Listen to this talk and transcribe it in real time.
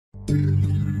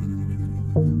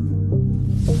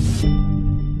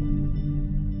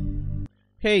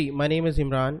Hey, my name is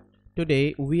Imran.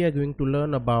 Today we are going to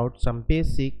learn about some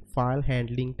basic file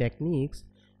handling techniques,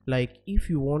 like if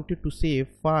you wanted to save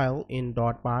file in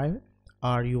 .py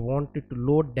or you wanted to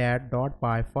load that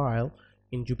 .py file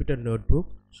in Jupyter Notebook.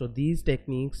 So these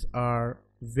techniques are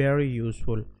very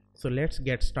useful. So let's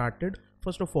get started.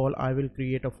 First of all, I will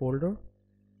create a folder.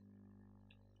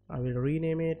 I will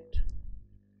rename it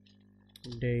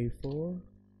day 4.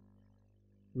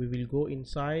 We will go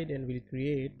inside and we'll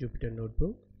create Jupyter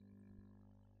Notebook.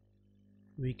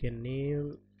 We can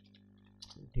name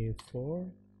day 4.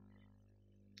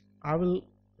 I will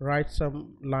write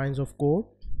some lines of code.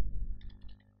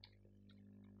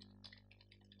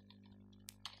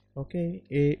 Okay,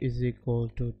 a is equal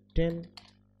to 10.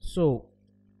 So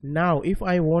now if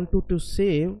I wanted to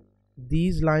save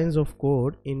these lines of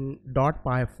code in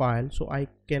 .py file, so I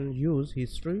can use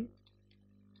history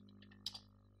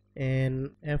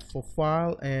and F for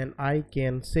file, and I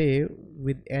can save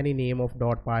with any name of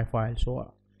 .py file.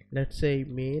 So let's say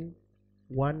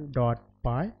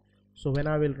main1.py. so when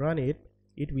I will run it,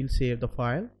 it will save the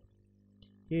file.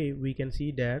 Here we can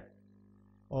see that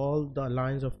all the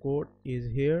lines of code is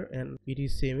here and it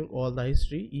is saving all the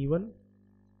history, even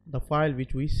the file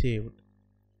which we saved.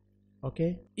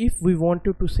 Okay, if we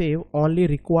wanted to save only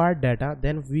required data,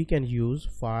 then we can use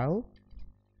file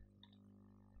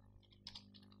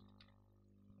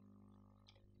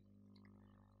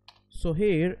So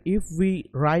here if we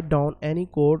write down any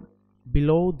code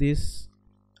below this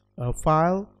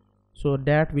file, so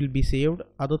that will be saved,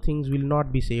 other things will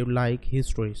not be saved, like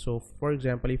history. So for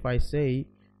example, if I say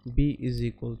b is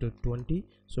equal to 20,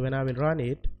 so when I will run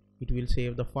it, it will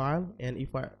save the file. And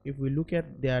if we look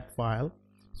at that file,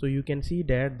 so you can see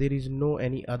that there is no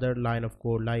any other line of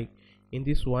code. Like in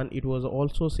this one, it was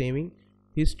also saving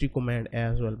history command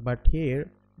as well, but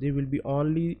here there will be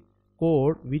only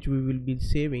code which we will be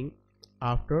saving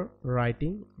after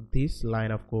writing this line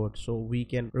of code. So we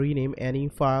can rename any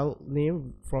file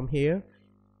name from here,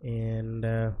 and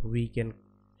we can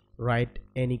write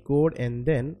any code, and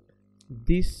then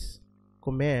this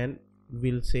command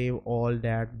will save all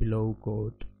that below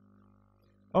code.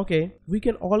 Okay, we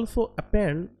can also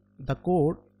append the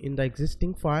code in the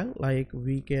existing file, like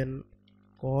we can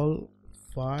call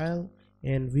file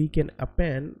and we can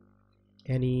append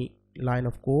any line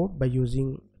of code by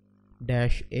using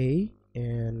 -a,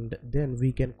 and then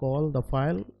we can call the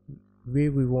file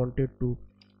where we wanted to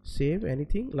save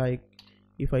anything. Like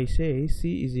if I say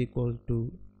c is equal to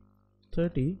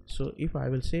 30, so if I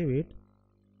will save it,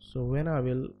 so when I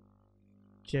will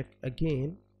check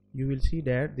again, you will see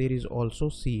that there is also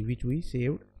c which we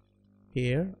saved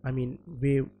here. I mean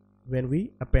when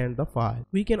we append the file.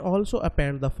 We can also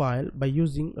append the file by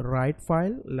using write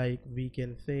file, like we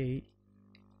can say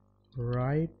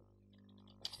write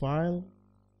file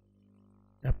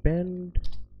append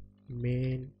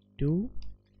main2,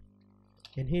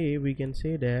 and here we can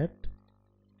say that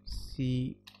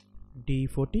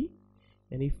cd40,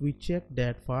 and if we check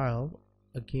that file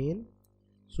again,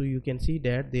 so you can see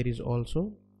that there is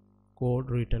also code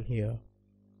written here.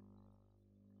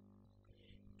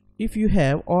 If you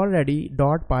have already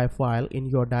 .py file in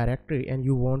your directory and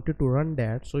you wanted to run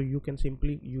that, so you can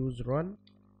simply use run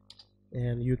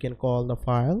and you can call the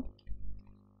file.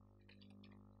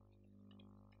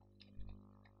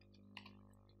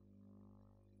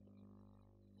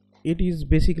 It is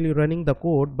basically running the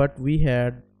code, but we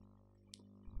had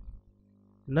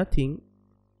nothing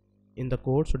in the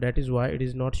code, so that is why it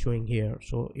is not showing here.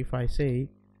 So if I say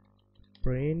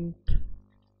print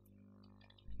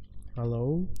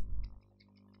hello,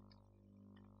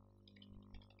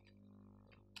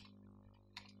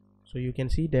 so you can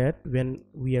see that when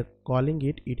we are calling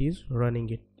it, it is running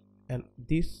it, and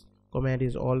this command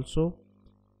is also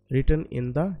written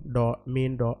in the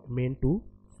main2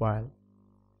 file.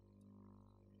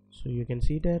 So you can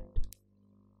see that.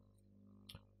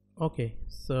 Okay,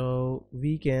 so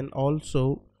we can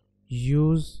also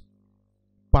use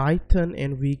Python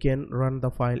and we can run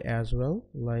the file as well,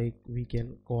 like we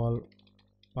can call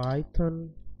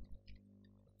python.py,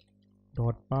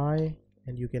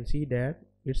 and you can see that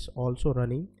it's also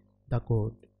running the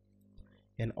code.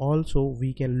 And also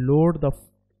we can load the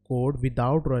code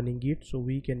without running it, so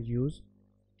we can use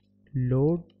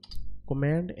load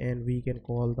command and we can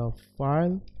call the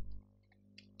file.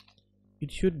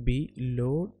 It should be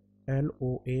load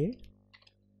LOA.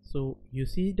 So you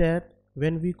see that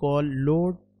when we call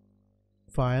load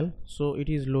file, so it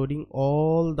is loading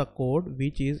all the code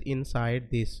which is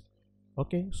inside this.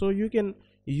 Okay, so you can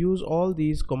use all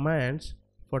these commands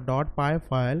for .py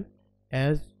file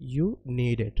as you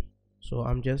need it. So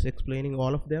I'm just explaining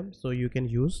all of them, so you can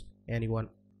use anyone.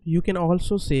 You can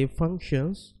also save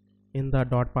functions in the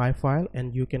 .py file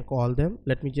and you can call them.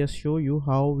 Let me just show you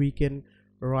how we can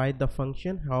write the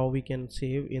function, how we can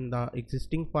save in the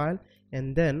existing file,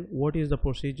 and then what is the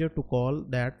procedure to call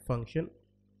that function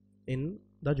in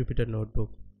the Jupyter notebook.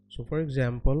 So for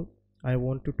example, I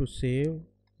wanted to save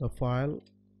the file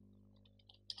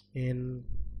in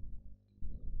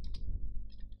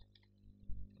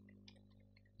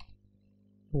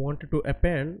wanted to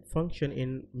append function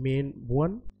in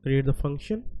main1. Create the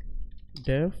function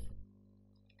def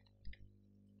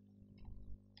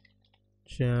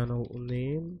channel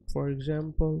name. For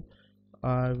example,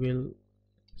 I will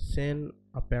send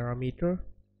a parameter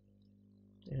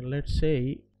and let's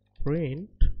say print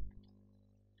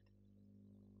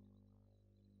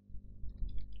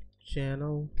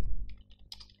channel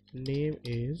name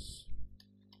is.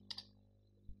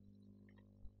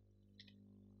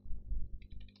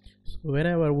 So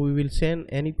whenever we will send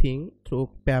anything through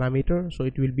parameter, so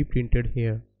it will be printed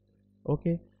here.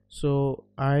 Okay, so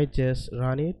I just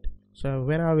run it. So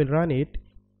when I will run it,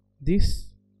 this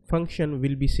function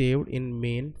will be saved in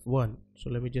main1. So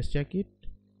let me just check it.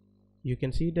 You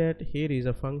can see that here is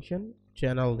a function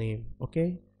channel name.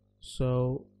 Okay,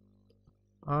 so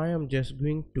I am just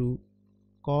going to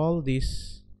call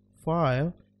this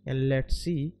file and let's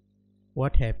see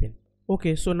what happened.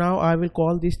 Okay, so now I will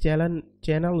call this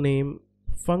channel name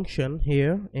function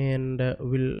here and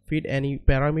will feed any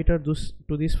parameter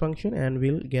to this function and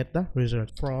we'll get the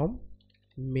result from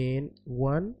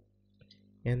main1,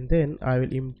 and then I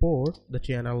will import the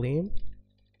channel name.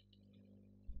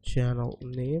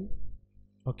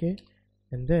 Okay,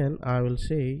 and then I will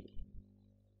say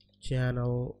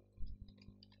channel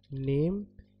name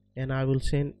and I will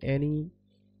send any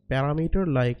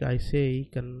parameter, like I say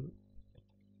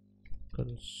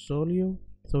console.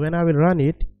 So when I will run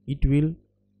it, it will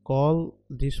call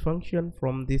this function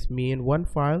from this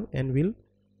main1 file and will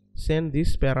send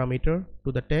this parameter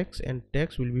to the text and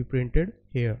text will be printed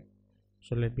here.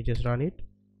 So let me just run it.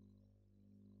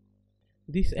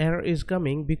 This error is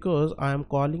coming because I am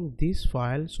calling this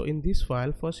file. So in this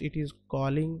file, first it is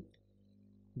calling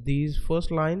these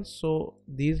first lines, so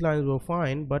these lines were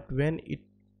fine, but when it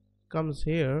comes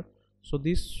here, so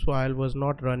this file was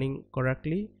not running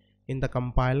correctly in the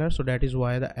compiler, so that is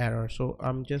why the error. So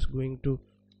I'm just going to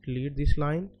delete this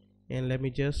line and let me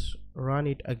just run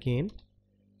it again.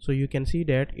 So you can see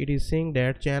that it is saying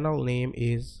that channel name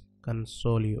is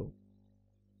console.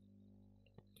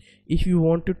 If you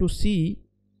wanted to see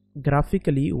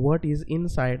graphically what is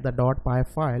inside the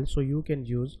 .py file, so you can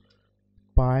use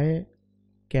pycat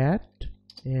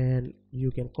and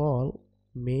you can call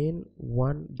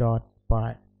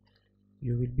main1.py.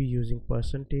 You will be using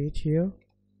percentage here,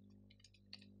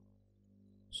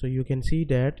 so you can see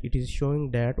that it is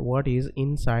showing that what is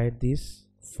inside this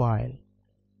file.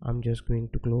 I'm just going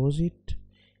to close it,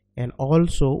 and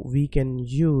also we can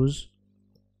use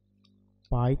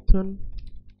Python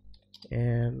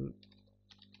and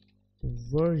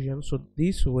version, so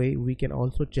this way we can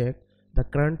also check the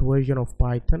current version of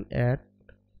Python at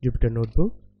Jupyter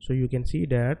notebook. So you can see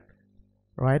that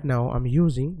right now I'm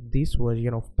using this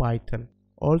version of Python.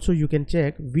 Also you can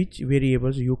check which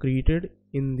variables you created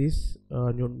in this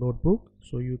notebook.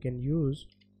 So you can use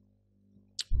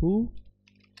who.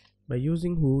 By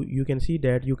using who, you can see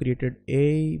that you created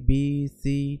A, B,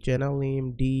 C, channel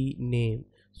name, D, name.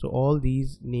 So all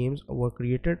these names were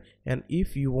created, and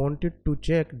if you wanted to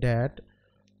check that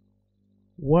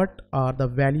what are the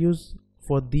values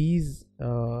for these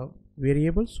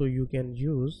variables, so you can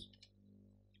use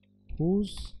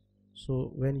whose.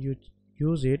 So when you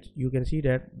use it, you can see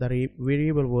that the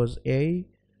variable was A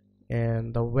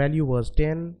and the value was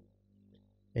 10,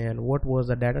 and what was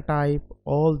the data type,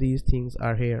 all these things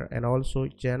are here, and also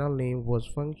channel name was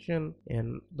function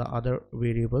and the other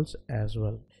variables as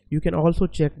well. You can also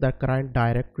check the current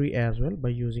directory as well by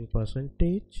using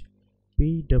percentage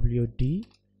pwd.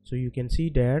 So you can see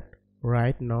that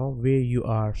right now where you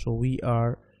are. So we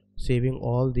are saving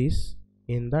all this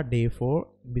in the day4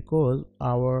 because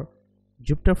our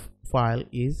Jupyter file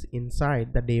is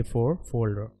inside the day4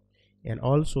 folder. And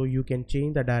also you can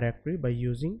change the directory by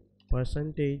using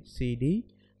percentage cd.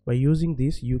 By using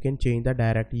this you can change the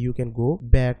directory, you can go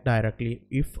back directly.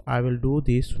 If I will do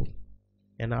this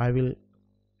and I will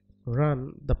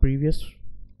run the previous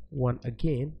one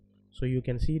again, so you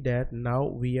can see that now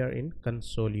we are in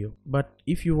console. But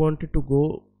if you wanted to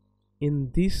go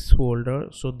in this folder,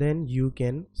 so then you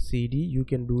can cd, you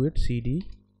can do it cd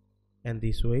and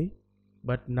this way,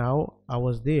 but now I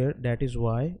was there, that is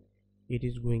why it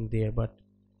is going there. But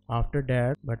after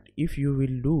that, but if you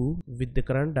will do with the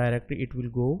current directory, it will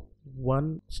go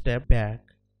one step back.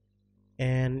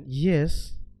 And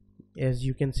yes, as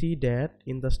you can see that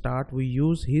in the start we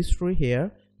use history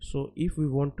here. So if we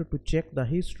wanted to check the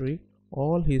history,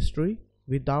 all history,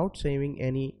 without saving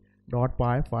any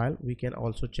 .py file, we can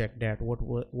also check that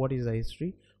what is the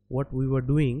history, what we were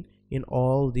doing in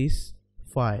all this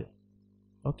file.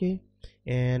 Okay,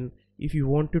 and if you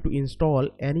wanted to install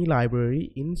any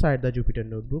library inside the Jupyter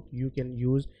notebook, you can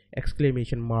use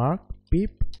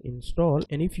 !pip install.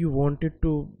 And if you wanted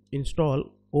to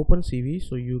install OpenCV,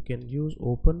 so you can use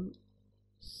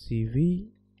OpenCV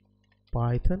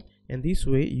Python, and this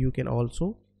way you can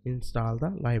also install the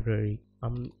library.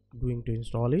 I'm going to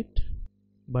install it,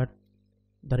 but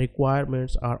the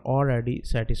requirements are already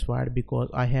satisfied because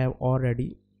I have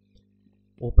already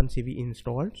OpenCV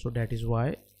installed, so that is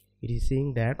why it is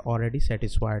saying that already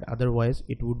satisfied, otherwise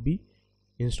it would be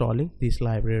installing this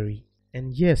library.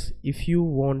 And yes, if you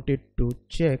wanted to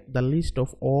check the list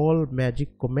of all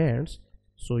magic commands,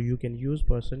 so you can use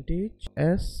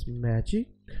 %s magic,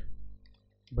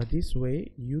 but this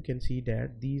way you can see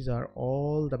that these are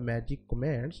all the magic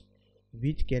commands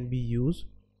which can be used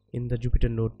in the Jupyter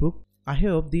notebook. I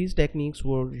hope these techniques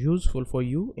were useful for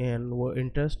you and were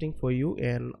interesting for you,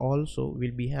 and also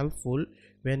will be helpful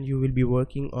when you will be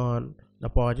working on the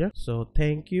project. So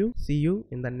thank you, see you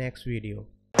in the next video.